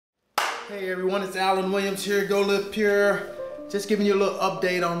Hey everyone, it's Alan Williams here, Go Live Pure. Just giving you a little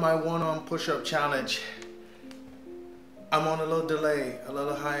update on my one-arm push-up challenge. I'm on a little delay, a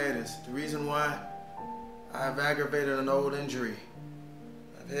little hiatus. The reason why, I've aggravated an old injury.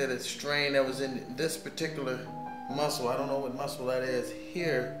 I've had a strain that was in this particular muscle. I don't know what muscle that is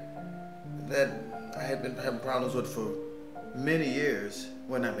here, that I had been having problems with for many years.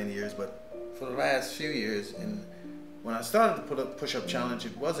 Well, not many years, but for the last few years. And when I started the push-up challenge,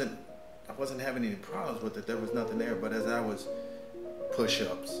 I wasn't having any problems with it. There was nothing there. But as I was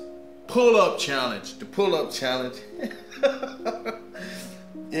push-ups, pull-up challenge, the pull-up challenge,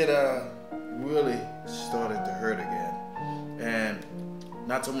 it really started to hurt again. And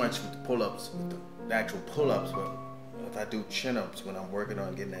not so much with the pull-ups, with the actual pull-ups, but if I do chin-ups when I'm working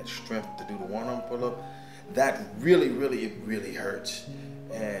on getting that strength to do the one-arm pull-up, that really hurts.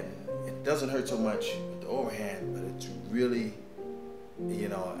 And it doesn't hurt so much with the overhand, but it's really, you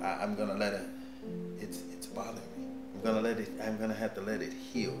know, I'm gonna let it, it's bothering me. I'm gonna have to let it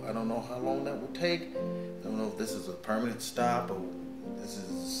heal. I don't know how long that will take. I don't know if this is a permanent stop or this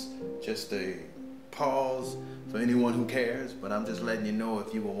is just a pause for anyone who cares, but I'm just letting you know,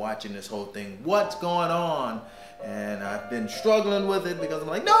 if you were watching this whole thing, what's going on. And I've been struggling with it because I'm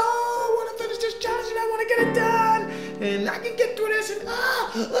like, no, I want to finish this challenge and I want to get it done and I can get through this and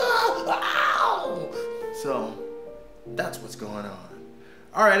ow. So that's what's going on.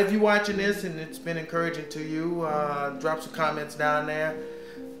 All right, if you're watching this and it's been encouraging to you, drop some comments down there.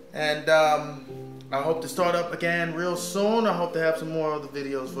 And I hope to start up again real soon. I hope to have some more other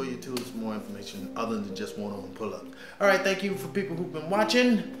videos for you too, some more information other than just one-arm pull-ups. All right, thank you for people who've been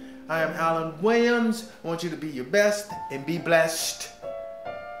watching. I am Alan Williams. I want you to be your best and be blessed.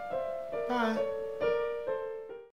 Bye.